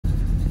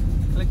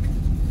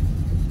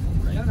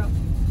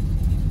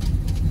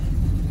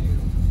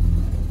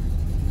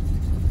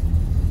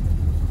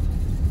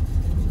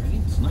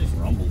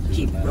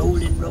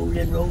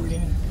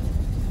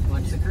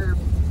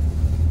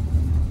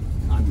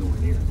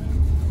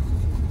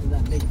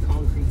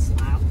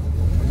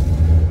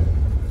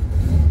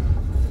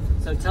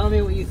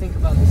you think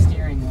about the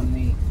steering when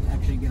we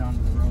actually get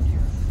onto the road here?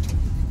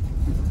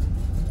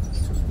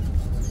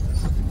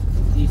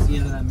 Do you see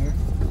out of that mirror?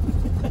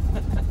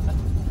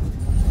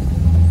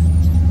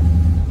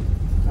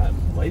 That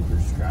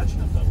wiper's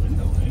scratching up that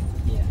window, eh?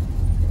 Yeah.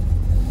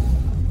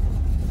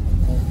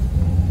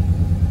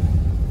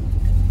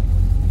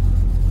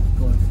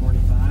 Going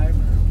 45 or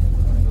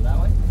want to go that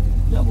way?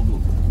 Yeah, we'll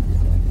go.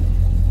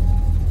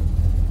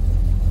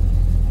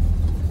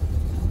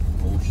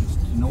 Oh, she's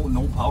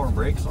no power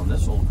brakes on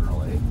this old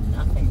girl, eh?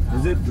 Nothing power.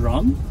 Is it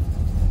drum?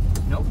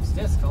 Nope, it's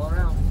disc all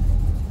around.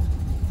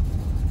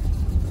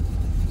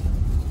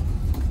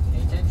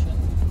 Pay attention.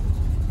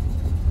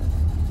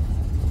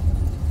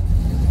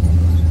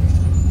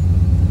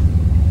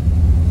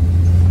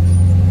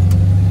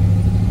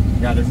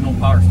 Yeah, there's no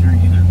power steering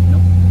either.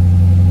 Nope.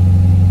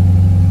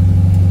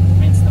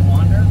 Rinse the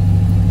wander.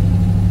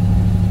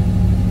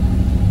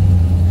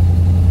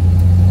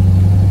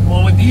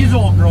 Well, with these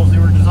old girls, they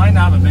were designed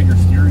to have a bigger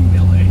steering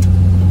wheel, eh?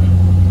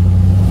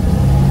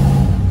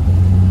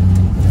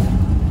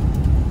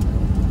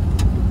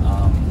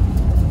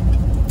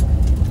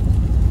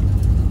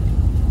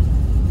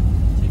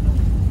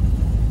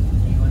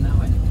 You going that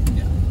way?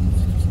 Yeah.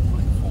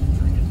 My phone's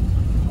ringing.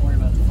 Don't worry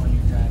about the phone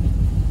you're driving.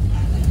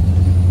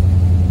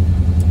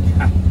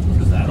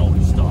 Because that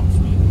always stops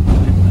me.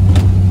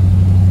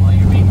 While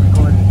you're being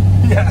recorded.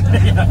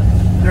 Yeah.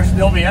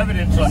 There'll be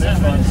evidence on this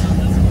one.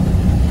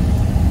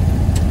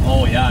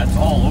 Oh yeah, it's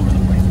all over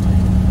the place.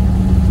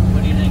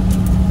 What do you think?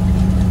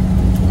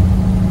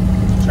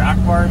 Track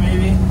bar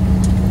maybe?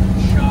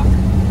 Shock.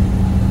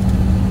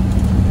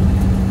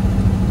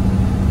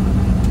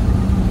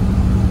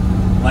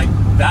 Like,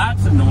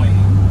 that's annoying.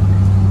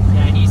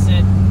 Yeah, he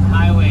said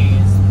highway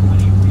is when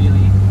he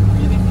really,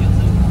 really feels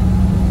it.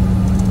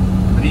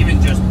 But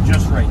even just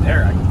right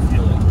there, I can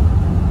feel it.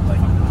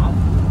 Like,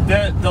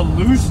 the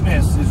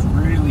looseness is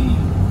really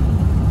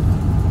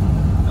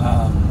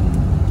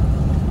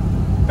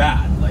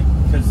bad. Like,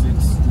 because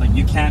it's like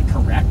you can't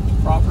correct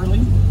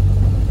properly.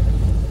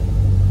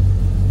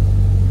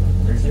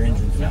 There's your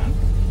engine fan.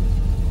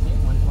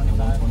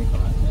 125.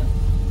 125. Yeah.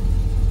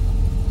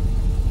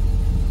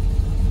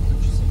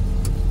 What you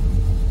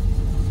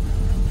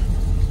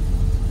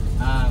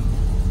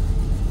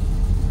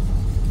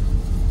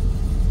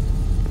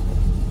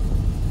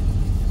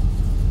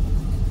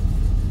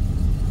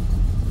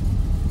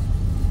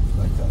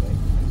Like that, eh?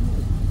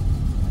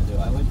 I do.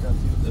 I like that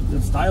too.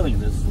 The styling of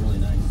this is really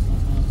nice.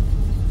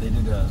 They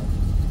did a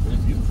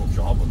beautiful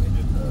job when they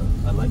did the.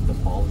 I like the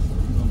polish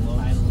on those.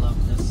 I love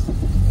this.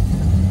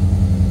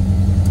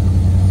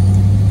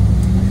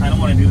 I don't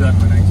want to do that in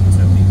my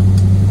 1970.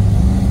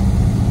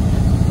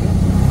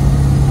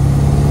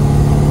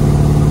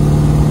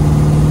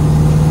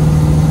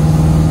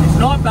 It's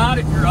not bad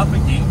if you're up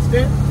against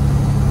it,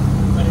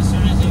 But as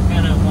soon as it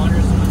kind of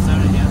wanders to one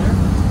side or the other,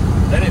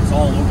 then it's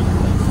all over the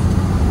place.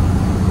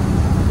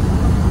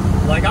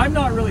 Like, I'm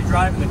not really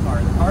driving the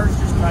car. The car's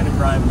just kind of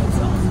driving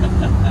itself.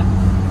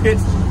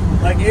 It's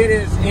like it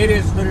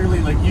is literally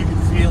like you can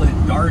feel it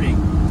darting.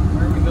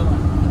 where are we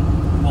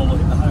going? Well, look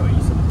at the highway.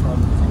 You said the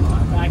problem was on the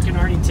highway. I can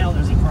already tell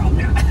there's a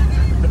problem.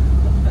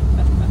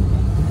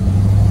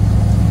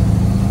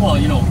 Well,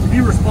 you know, to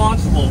be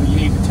responsible, you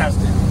need to test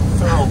it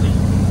thoroughly.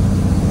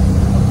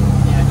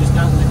 Yeah, just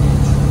not in the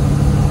ditch.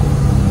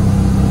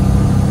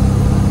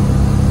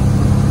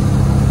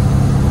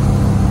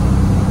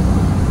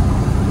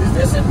 Is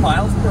this in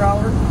miles per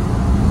hour?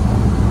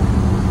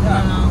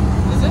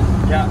 Yeah. Is it?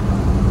 Yeah.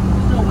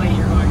 There's no way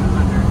you're going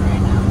 100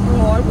 right now.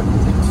 Well, I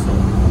wouldn't think so.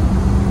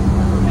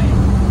 Okay.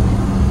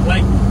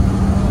 Like,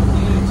 Oh,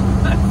 dude.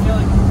 I feel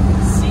like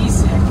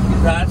seasick.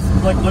 that's,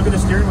 like, look at the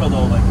steering wheel,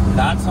 though. Like,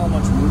 that's how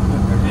much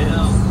movement there I is.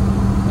 know.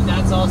 But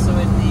that's also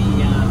in the,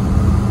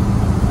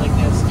 like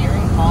the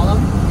steering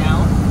column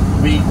down.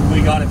 We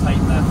gotta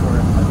tighten that for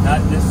it. But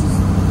this is,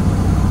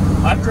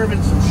 I've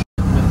driven some shit.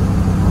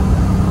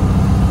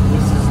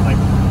 This is like,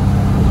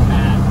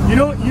 Bad.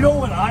 you know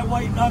when I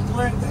white knuckle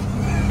it,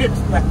 it's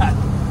bad.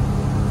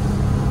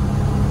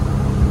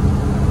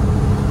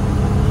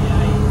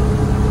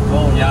 Yeah.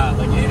 Oh yeah,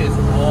 like it is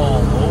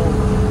all over.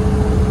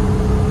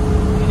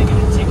 You're gonna get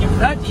a ticket for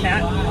That DUI.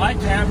 can't, I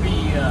can't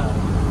be,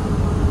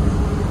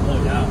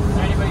 oh yeah. Is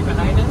there anybody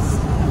behind us?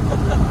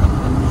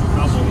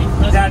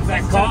 That's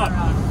that cop.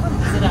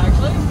 Is it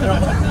actually?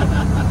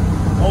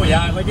 Oh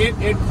yeah, like it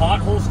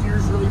pothole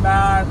steers really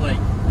bad. Like,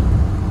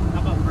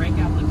 How about brake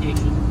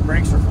application?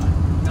 brakes are fine.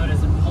 No,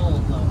 does it pull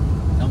low?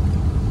 Nope.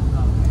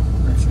 Oh, okay.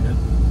 Brakes are good.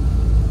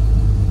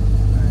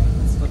 Alright,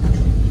 let's look at it.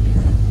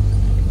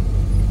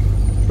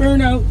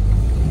 Burnout.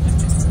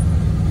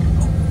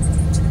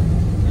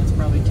 That's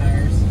probably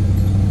tires.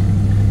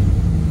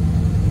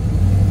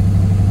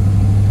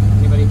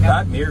 Anybody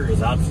That mirror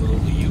is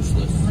absolutely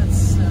useless.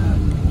 Let's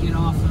get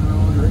off the road.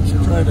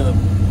 Try to,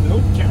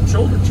 nope, can't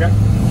shoulder check.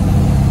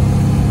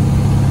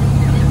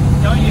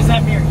 Don't use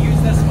that mirror. Use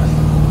this one.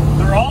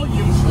 They're all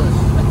useless.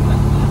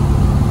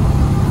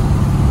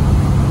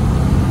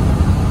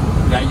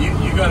 Yeah,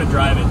 you got to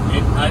drive it.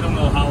 I don't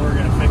know how we're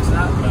going to fix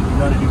that, but we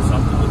got to do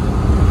something with it.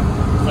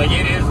 Like,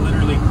 it is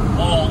literally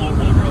all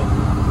over the road.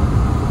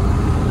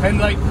 And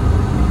like,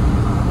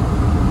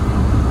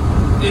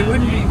 it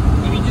wouldn't be.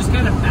 If you just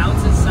kind of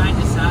bounce it side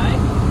to side,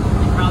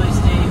 you'd probably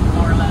stay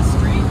more or less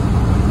straight.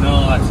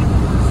 No, that's even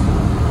worse.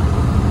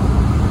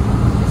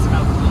 It's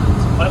about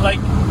flat. But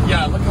like,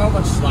 yeah, look how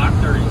much slack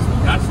there is.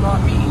 Like, that's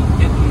not me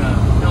hitting the.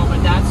 No,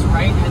 but that's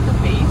right at the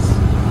base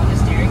of the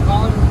steering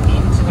column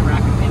into the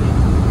rack and pinion.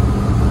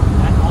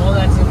 All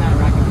that's in that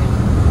rack and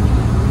pinion.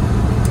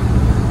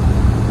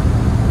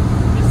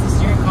 It's the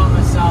steering column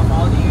itself,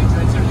 all the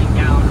U-joints, everything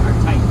down are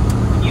tight.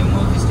 When you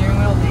move the steering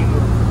wheel, they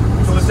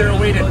move. So is there a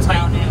way to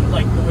tighten it,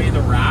 like the way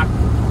the rack?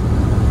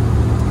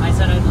 I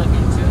said I'd look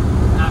into it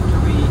after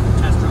we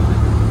test drove it.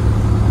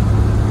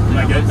 Am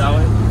I good that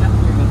way? Yeah,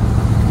 you're good.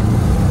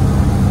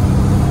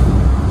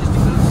 Just a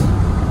goose.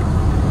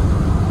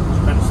 Just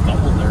kind of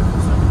stumbled there for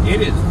a second.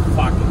 It is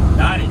fucking,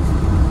 that is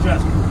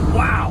just,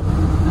 wow.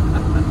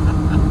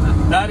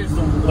 That is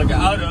the, like,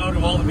 out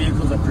of all the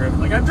vehicles I've driven.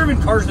 Like, I've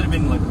driven cars that have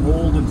been, like,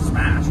 rolled and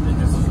smashed, and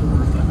this is the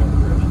worst I've ever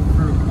driven.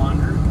 For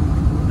wander.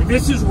 Like,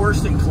 this is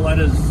worse than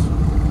Coletta's,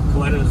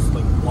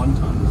 like, 1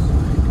 tons.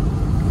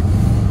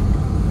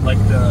 Like,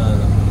 the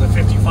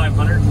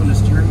 5500s when the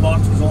steering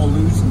box was all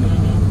loose and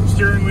the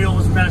steering wheel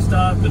was messed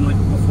up, and, like,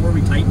 before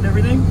we tightened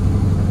everything.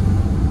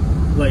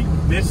 Like,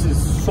 this is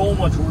so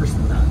much worse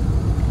than that.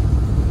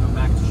 Go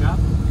back to shop?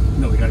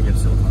 No, we gotta get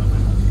silicone on my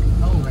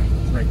house. Oh, right.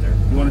 It's right there.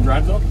 You want to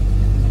drive, though?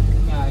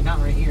 Yeah, I got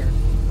right here.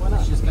 Why not?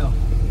 Let's just go.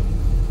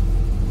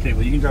 Okay,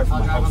 well, you can drive from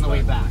I'll my drive house on the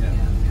way back. Yeah.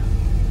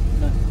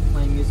 Not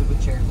playing music with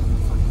chairs on the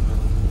fucking road.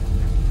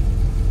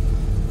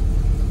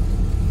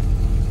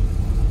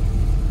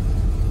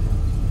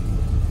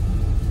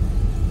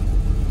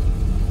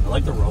 I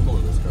like the rumble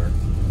of this car.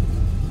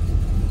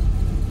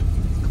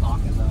 The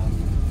clock is off.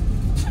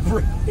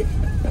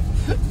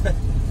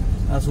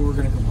 That's what we're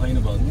going to complain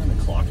about. And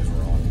the clock is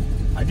wrong.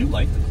 I do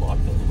like the clock,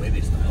 though, the way they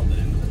styled it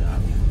into the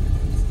dash.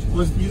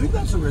 You think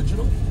that's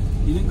original?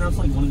 You think that's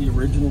like one of the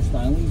original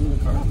stylings of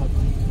the car?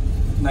 Probably.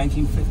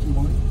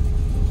 1951?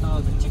 Oh,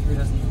 the ticker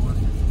doesn't even work.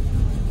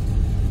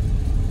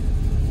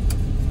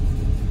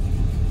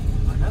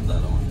 I had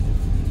that on.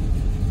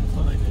 I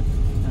thought I did.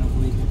 I don't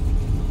believe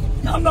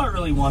you. I'm not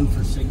really one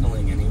for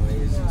signaling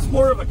anyways. It's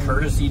more of a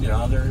courtesy to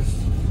others.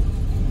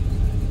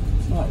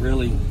 It's not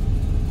really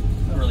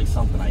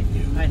something I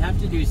do. I'd have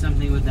to do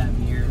something with that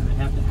mirror. I'd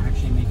have to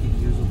actually make it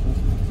usable.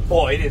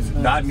 Oh, it is.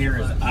 That mirror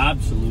is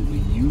absolutely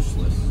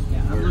useless.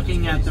 Yeah, I'm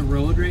looking at the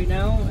road right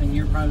now, and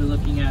you're probably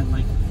looking at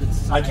like the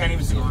side. I can't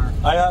even of the see car.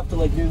 it. I have to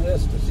like do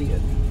this to see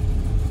it.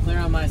 Clear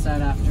on my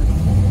side after.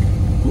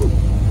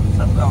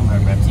 Settle down there,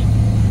 Betsy.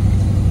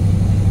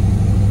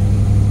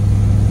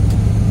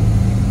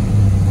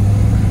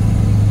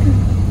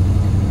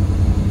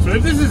 So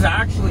if this is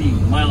actually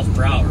miles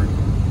per hour,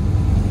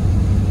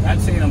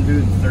 that's saying I'm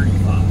doing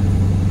 35.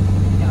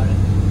 Got it.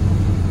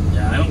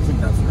 Yeah, I don't think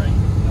that's right.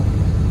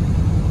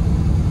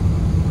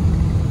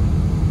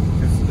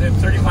 Because at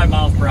 35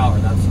 miles per hour,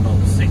 that's about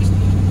 60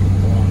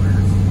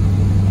 kilometers.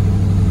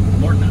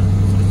 More than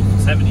that.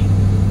 So 70.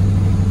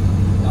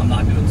 I'm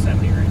not doing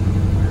 70 right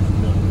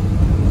now.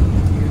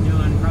 You're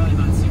doing probably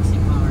about 60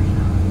 kilometers an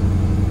hour.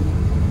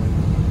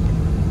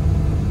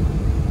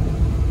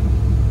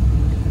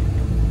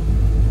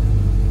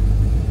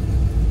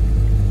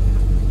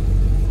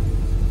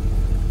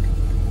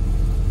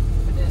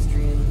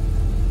 Pedestrian.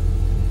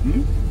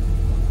 Hmm?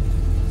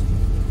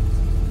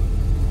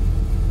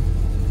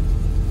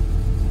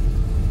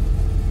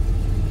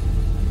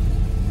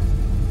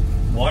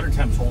 Water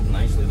temp's holding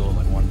nicely though,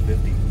 like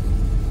 150.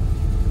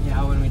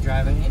 Yeah, when we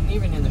drive it, and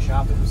even in the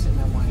shop, it was sitting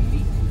at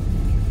 180.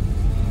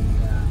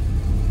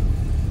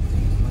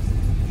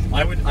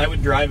 And I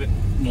would drive it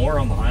more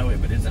on the highway,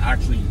 but it's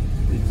honestly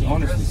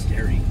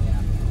scary.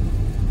 Yeah.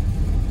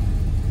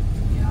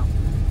 Yeah.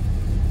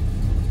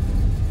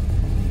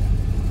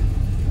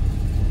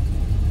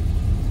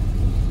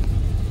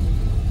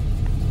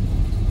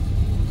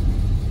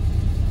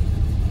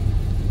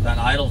 That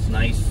idle's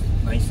nice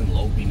and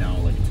lopey now.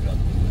 Like it's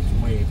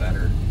way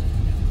better.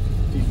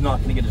 He's not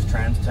going to get his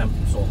trans temp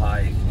so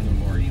high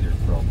anymore either,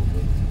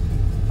 probably.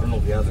 I don't know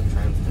if he has a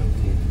trans temp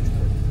gauge.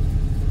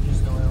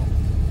 Just oil.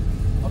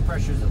 Oil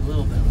pressure's a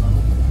little bit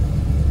low.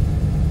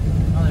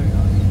 Oh, there we go.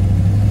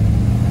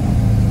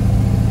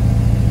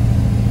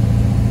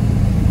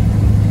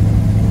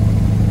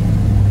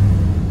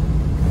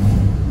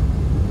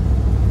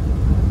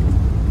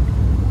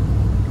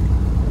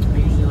 I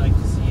usually like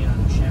to see it on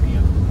a Chevy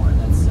up more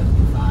that's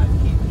 75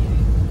 kPa.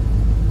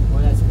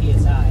 Or that's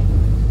PSI.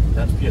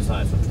 That's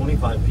PSI, so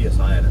 25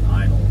 PSI at an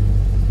idle.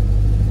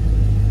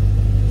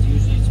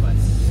 Usually it's what,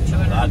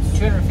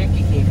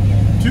 250 kPa.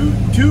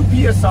 2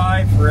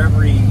 PSI for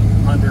every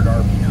 100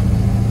 RPM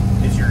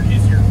is your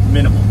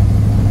minimum.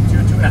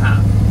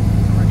 2.5.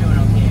 We're doing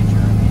okay at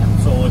your RPM.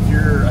 So if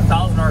you're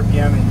 1,000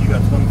 RPM and you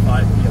got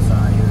 25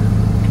 PSI,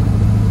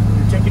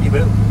 you're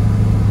tickety-boo.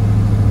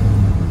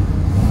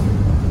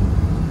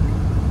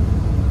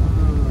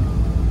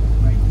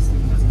 Right, this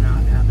thing does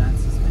not have that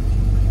suspension.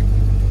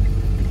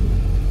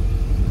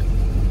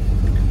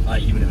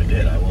 Even if it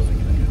did, I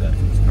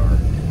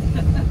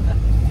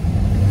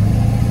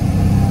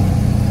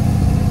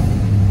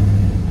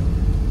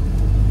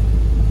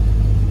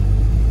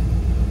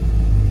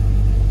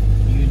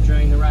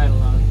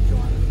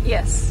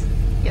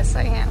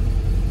Yes, I am.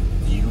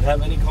 Do you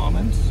have any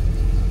comments?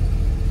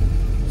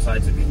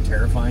 Besides it being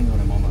terrifying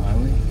when I'm on the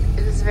highway?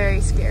 It is very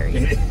scary.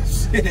 It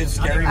is. It is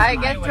scary. I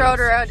get thrown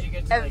around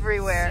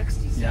everywhere.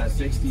 Yeah,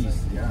 60s.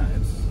 Yeah,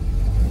 it's...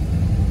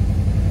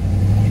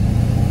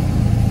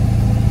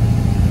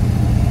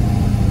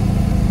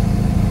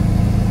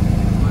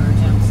 Water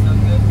temp's still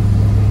good.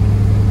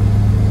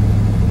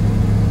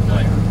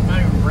 Not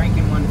even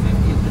breaking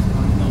 150 at this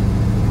point, though.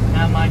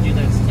 Now, mind you,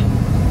 that's 10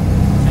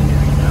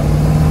 degrees out.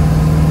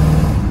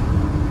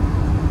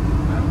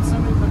 Why would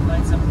somebody put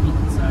lights up deep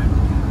inside?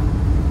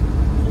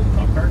 Old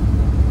cop car?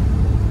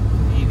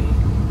 Maybe.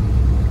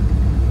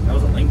 That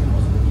was a Lincoln,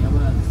 wasn't it? Yeah, it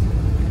was.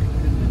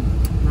 Could've been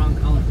wrong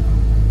color.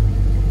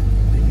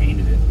 They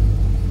painted it.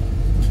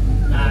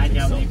 Nah, I think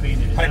doubt so. they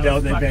painted it. I That doubt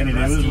was they fucking painted it.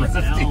 It was rusty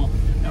as rusty. hell.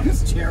 That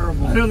was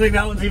terrible. I don't think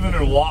that one's even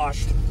been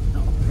washed.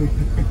 No.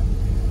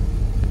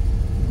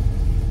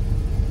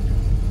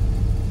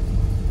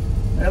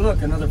 Hey,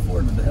 look, another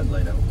Ford with the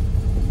headlight out.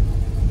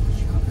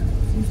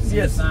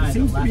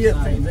 Seems to be a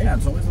thing. Yeah,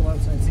 it's always a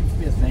left side. Seems to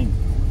be a thing.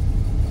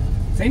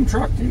 Same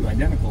truck, too.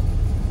 Identical.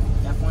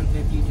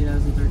 F-150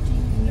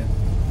 2013. Yeah.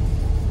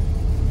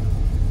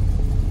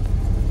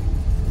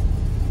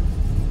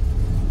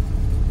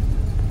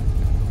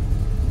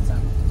 What's that?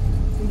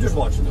 I'm just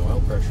watching the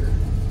oil pressure.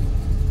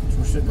 So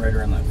we're sitting right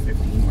around that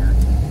 15 mark.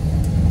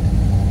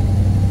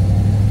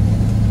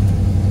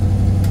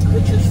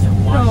 Could just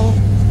wash. No.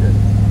 It's good.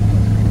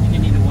 You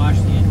need to wash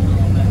the engine a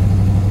little bit.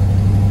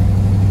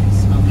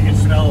 You can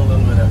smell a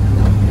little bit of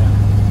coolant, yeah.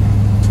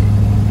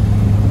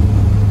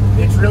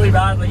 It's really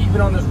bad, like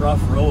even on this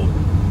rough road,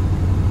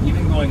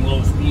 even going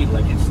low speed,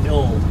 like it's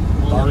still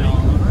darting.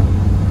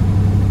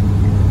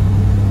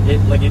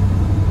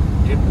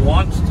 It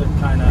wants to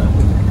kind of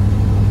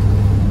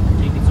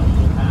Take its own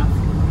little path.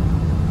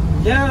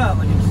 yeah,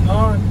 like it's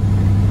not.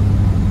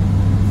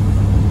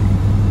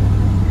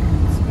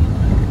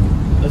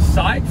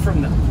 Aside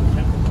from that,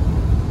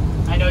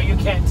 I know you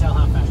can't tell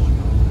how fast you're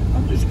going.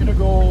 I'm just gonna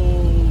go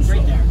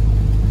Right there.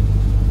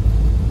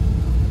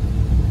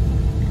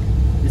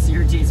 This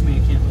irritates me. I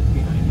can't look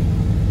behind you.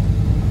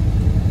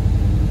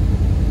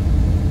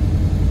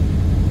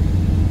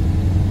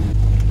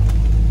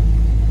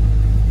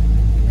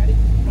 You ready?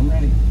 I'm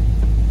ready.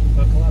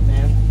 Buckle up,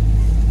 man.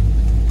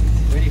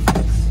 Ready for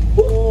this?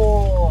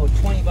 Oh,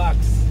 $20.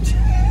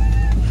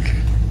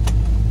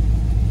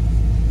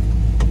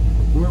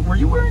 Were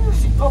you wearing your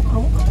seatbelt the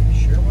whole time?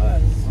 Sure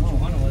was. Oh,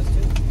 one was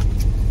too.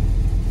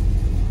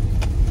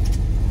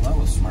 Well, that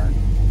was smart.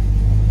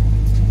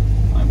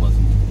 I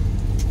wasn't.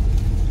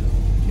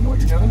 Do you know what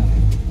you're doing?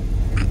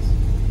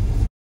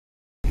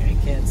 I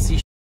can't see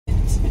shit.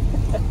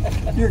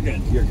 You're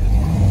good. You're good.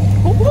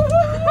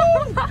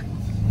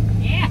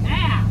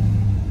 Yeah!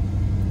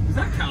 Is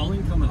that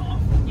cowling coming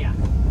off? Yeah.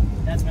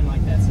 That's been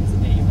like that since the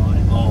day you bought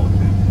it. Oh,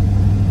 okay.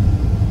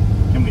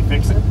 Can we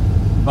fix it?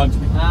 Bugs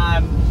me.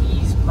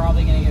 He's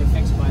probably gonna get it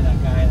fixed by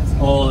that guy.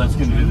 That's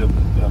gonna do the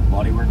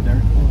body work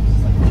there. Oh,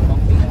 it's like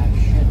bumpy that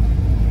shit.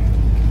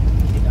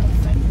 Get that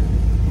fender.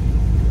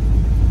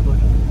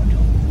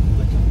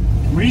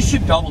 We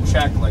should double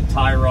check like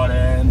tie rod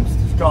ends.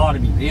 There's gotta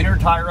be the inner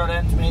tie rod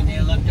ends maybe.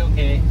 It looked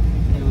okay.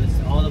 It was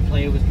all the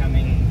play was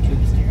coming to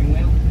the steering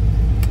wheel.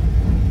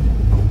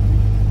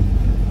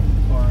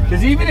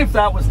 Because even if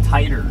that was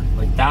tighter,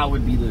 like that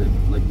would be the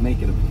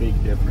make it a big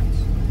difference.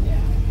 Yeah.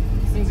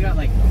 This thing's got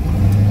like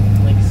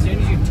as soon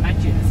as you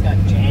touch it, it's got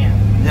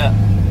jam. Yeah.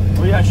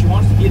 Oh yeah, she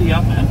wants to giddy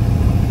up, man.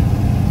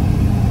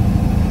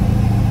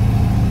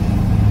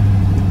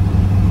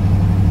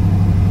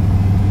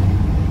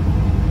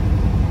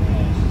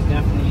 Yeah, she's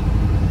definitely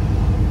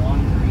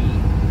wandery.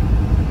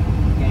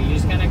 Yeah, you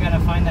just kind of gotta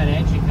find that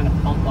edge and kind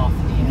of bump off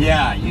the edge.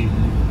 Yeah, you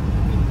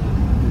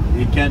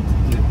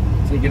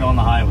take it on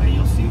the highway,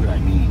 you'll see what I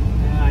mean.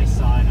 Yeah, I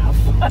saw enough.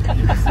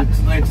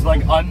 it's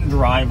like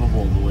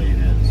undrivable the way it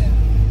is. Yeah.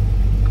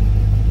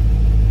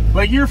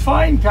 Like you're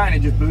fine kind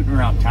of just booting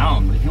around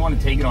town, but if you want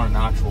to take it on an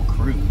actual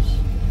cruise.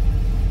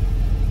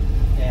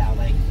 Yeah,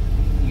 like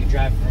you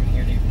drive from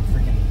here to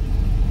freaking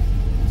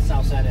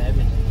south side of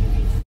Edmonton,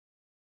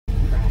 you'd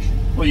be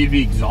crashing. Well, you'd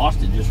be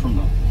exhausted just from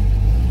the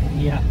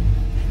Yeah.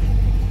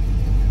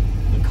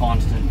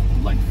 constant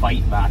like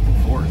fight back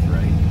and forth,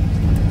 right?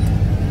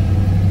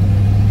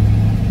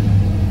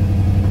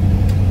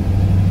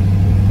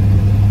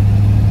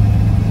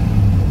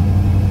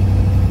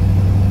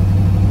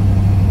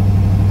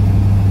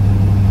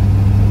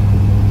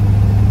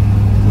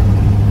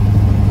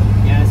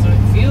 Yeah, so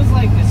it feels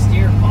like the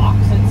steer box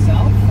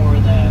itself or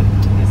the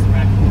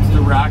rack. It's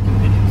the rack and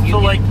pinion. So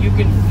like you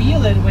can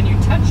feel it when you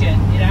touch it,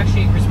 it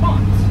actually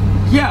responds.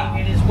 yeah.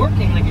 It is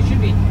working like it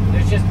should be.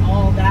 There's just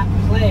all that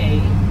play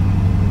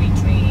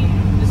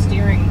between the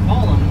steering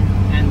column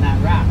and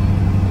that rack.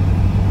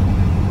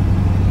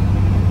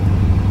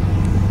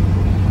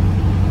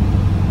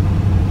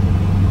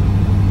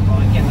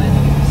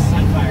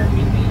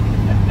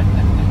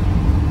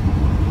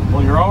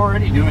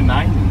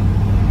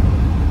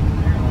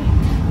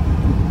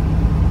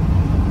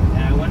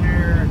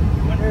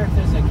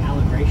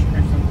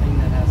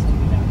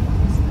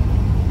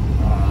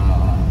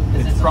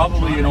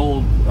 probably an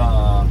old.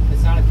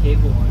 It's not a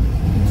cable one.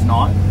 It's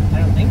not. I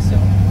don't think so.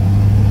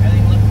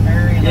 Everything looked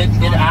very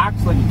electronic. It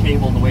acts like a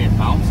cable the way it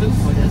bounces.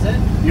 What is it?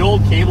 The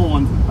old cable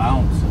ones would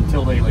bounce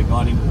until they like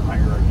got into the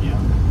higher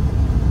RPM,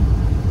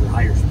 the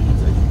higher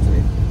speeds, I should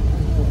say.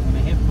 Oh, when I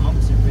hit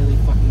bumps, it really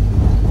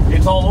fucking.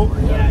 It's all over.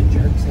 Yeah, it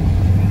jerks it.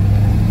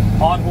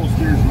 Pothole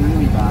steers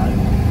really bad.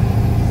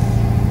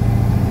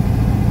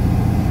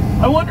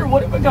 I wonder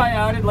what if a guy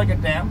added like a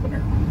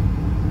dampener. I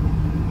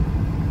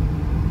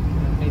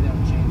don't think that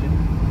would change it.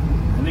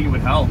 I think it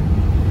would help. I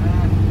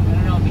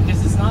don't know,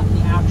 because it's not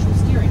the actual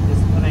steering. This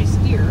when I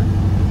steer,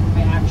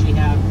 I actually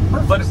have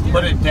perfect steering.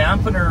 But a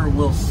dampener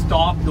will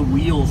stop the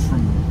wheels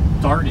from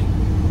darting.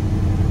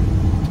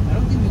 I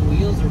don't think the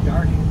wheels are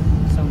darting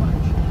so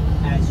much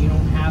as you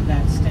don't have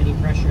that steady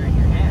pressure in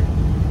your hand.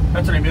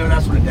 That's what I mean.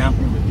 That's what a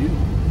dampener would do.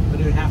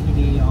 But it would have to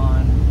be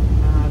on.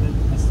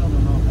 I still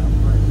don't know if that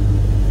would work.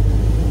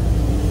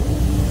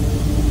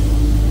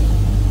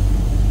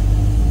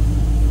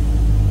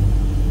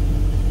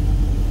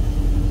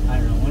 I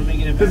don't know. When we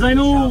get it back Because I to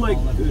the know, shop, like,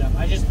 I'll lift it up.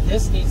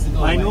 This needs to go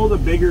I away. know the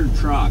bigger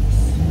trucks,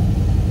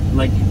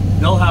 like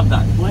they'll have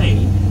that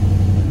play,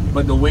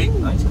 but the weight.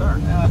 Nice car.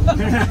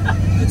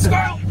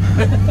 Squirrel!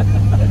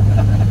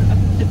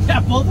 Yeah,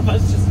 both of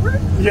us just.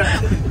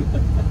 Yeah.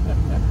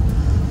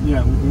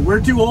 Yeah,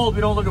 we're too old.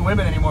 We don't look at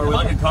women anymore. We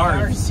look at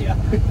cars. Yeah.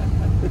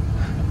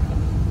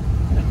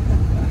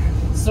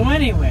 So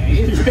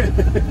anyway,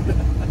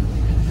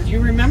 do you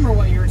remember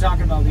what you were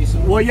talking about, Lisa?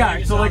 Well,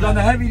 yeah. So like on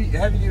the heavy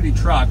duty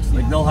trucks,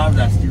 like they'll have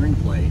that steering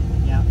plate.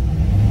 Yeah.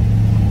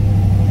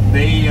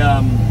 They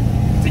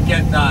to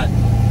get that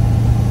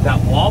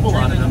wobble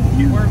out of them.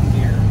 Worm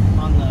gear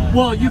on the.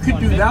 Well, you could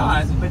do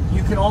that, F-150s. but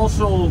you can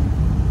also.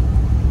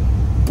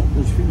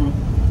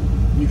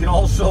 You can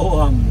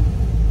also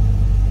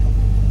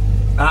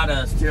add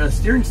a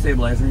steering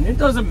stabilizer, and it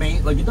doesn't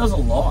it does a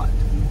lot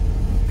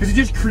because it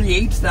just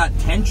creates that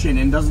tension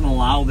and doesn't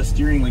allow the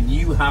steering. Like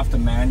you have to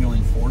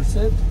manually force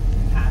it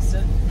Pass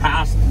it.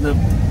 past the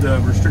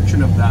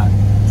restriction of that.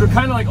 So it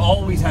kind of like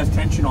always has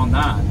tension on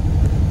that,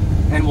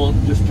 and will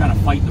just kind of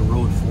fight the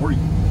road for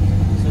you.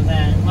 So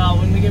then, well,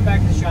 when we get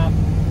back to the shop,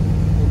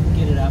 we'll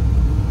get it up.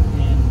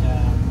 And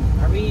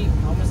are we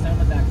almost done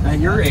with that? At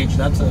your age,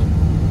 that's a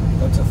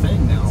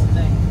thing now. That's the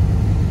thing.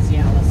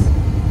 Cialis.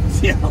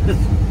 Yeah.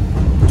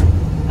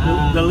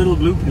 The little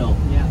blue pill.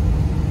 Yeah.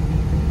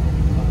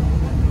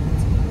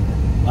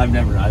 I don't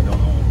know. 5 or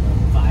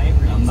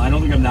I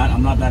don't think I'm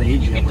not that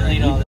age You yet. can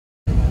delete all that.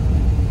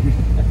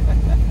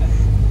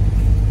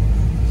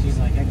 She's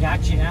like, I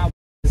got you now.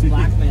 It's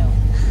blackmail.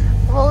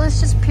 Well, it's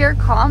just pure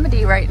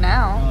comedy right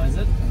now. Oh, is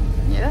it?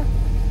 Yeah.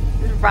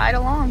 Just ride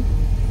along.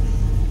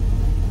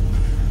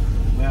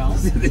 Well,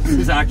 This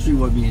is actually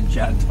what me and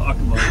Chad talk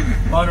about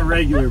on a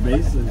regular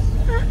basis.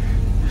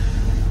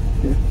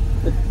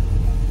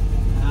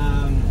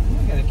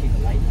 I gotta keep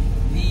it light.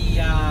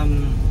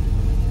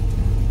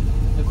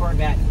 The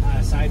Corvette,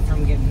 aside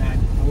from getting that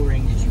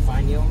O-ring, did you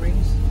find the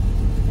O-rings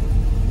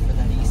for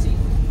that EC?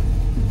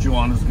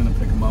 Joanna's gonna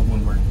pick them up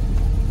when we're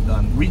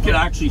done. We could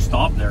actually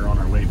stop there on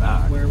our way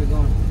back. Where are we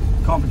going?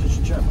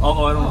 Competition chip.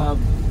 Although I don't have.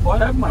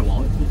 Well, I have my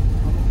wallet. I'm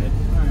okay.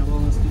 All right, well,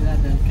 let's do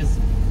that then. Because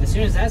as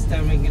soon as that's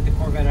done, we can get the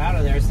Corvette out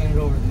of there, send it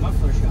over to the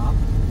muffler shop,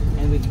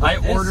 and we can. I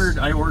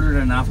ordered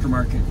an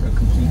aftermarket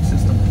complete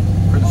system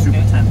for the Okay.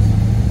 Super 10s.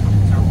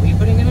 So are we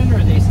putting it in, or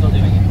are they still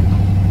doing it?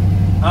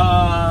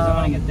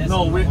 wanna get this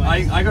No, in the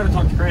way. I got to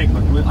talk to Craig,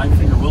 but I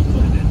figure we'll put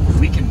it in.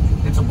 We can.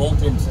 It's a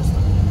bolt-in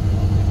system.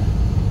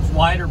 It's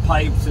wider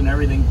pipes and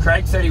everything.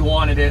 Craig said he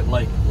wanted it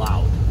like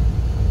loud.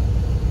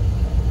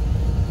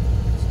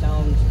 Just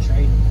tell them to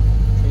trade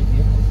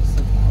vehicles. It's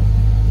so loud.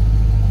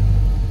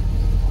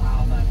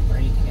 Wow, that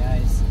brake,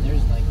 guys.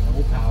 There's like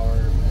no power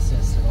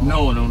assist at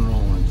all. No.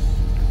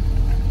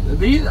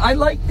 These I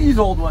like these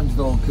old ones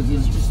though because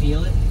it's Did you just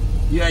feel it?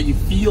 yeah, you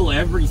feel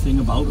everything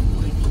about them.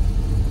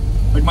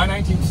 Like my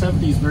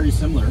 1970 is very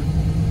similar.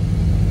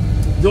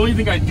 The only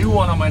thing I do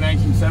want on my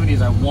 1970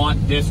 is I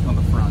want disc on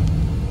the front.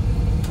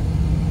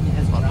 It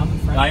has drum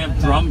front. I have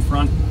and drum back.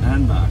 front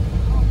and back.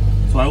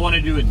 So I want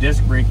to do a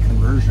disc brake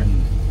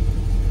conversion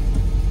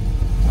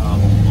on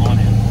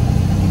it.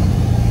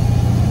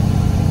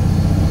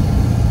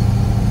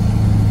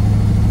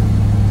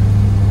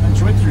 And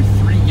she went through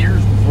 3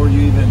 years before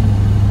you even...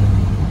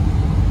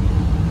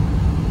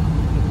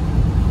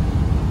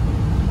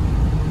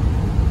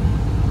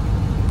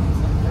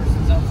 Some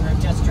person's out for a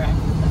test drive.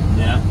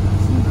 Yeah,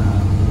 I've seen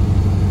that.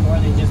 Or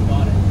they just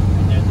bought it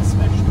and they're the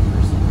special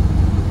person.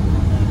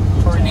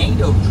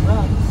 Tornado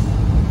trucks.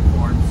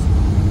 Forbes.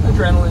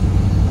 Adrenaline.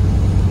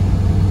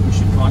 We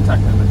should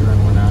contact them,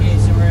 Adrenaline. Okay,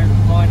 so we're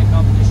going to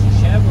competition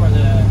Chev or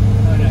the...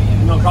 Oh, no,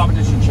 yeah. No,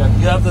 competition check.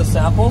 You have the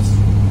samples?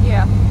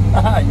 Yeah.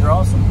 Haha, you're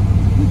awesome.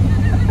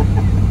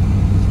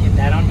 Get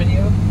that on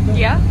video?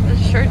 Yeah, it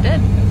sure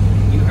did.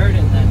 You heard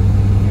it then.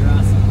 You're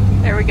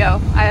awesome. There we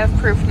go. I have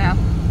proof now.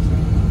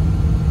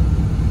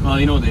 Well,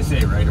 you know what they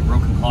say, right? A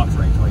broken clock's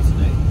right twice a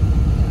day.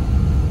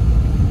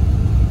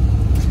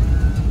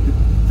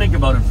 Think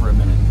about it for a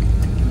minute.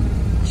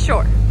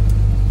 Sure.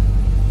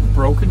 A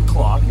broken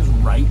clock is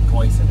right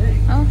twice a day.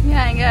 Oh,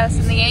 yeah, I guess.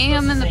 In the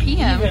AM and the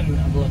PM. Even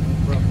a broken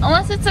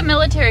Unless it's a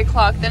military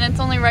clock, then it's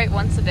only right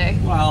once a day.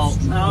 Well,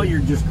 now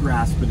you're just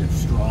grasping at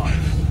straws.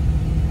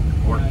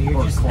 Or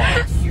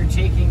clocks. You're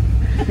taking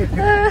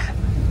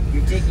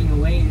you're taking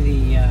away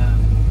the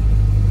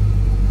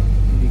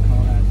what do you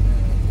call that?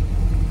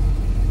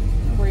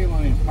 Where you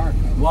want me to park?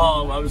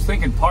 Well, I was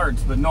thinking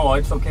parts, but no,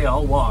 it's okay.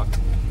 I'll walk.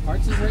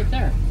 Parts is right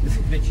there. What are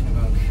you bitching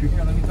about? Here,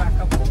 let me back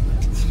up a little bit.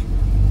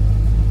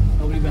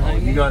 Nobody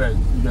behind you gotta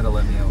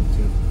let me out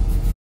too.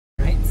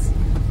 Right?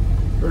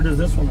 Or does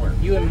this one work?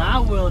 You in my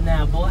world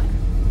now, boy.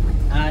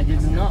 It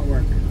does not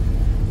work.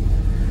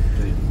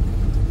 Okay.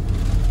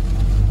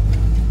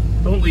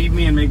 Don't leave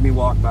me and make me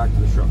walk back to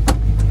the shop.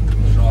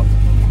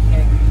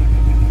 Okay.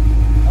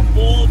 I'm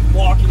both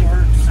walking her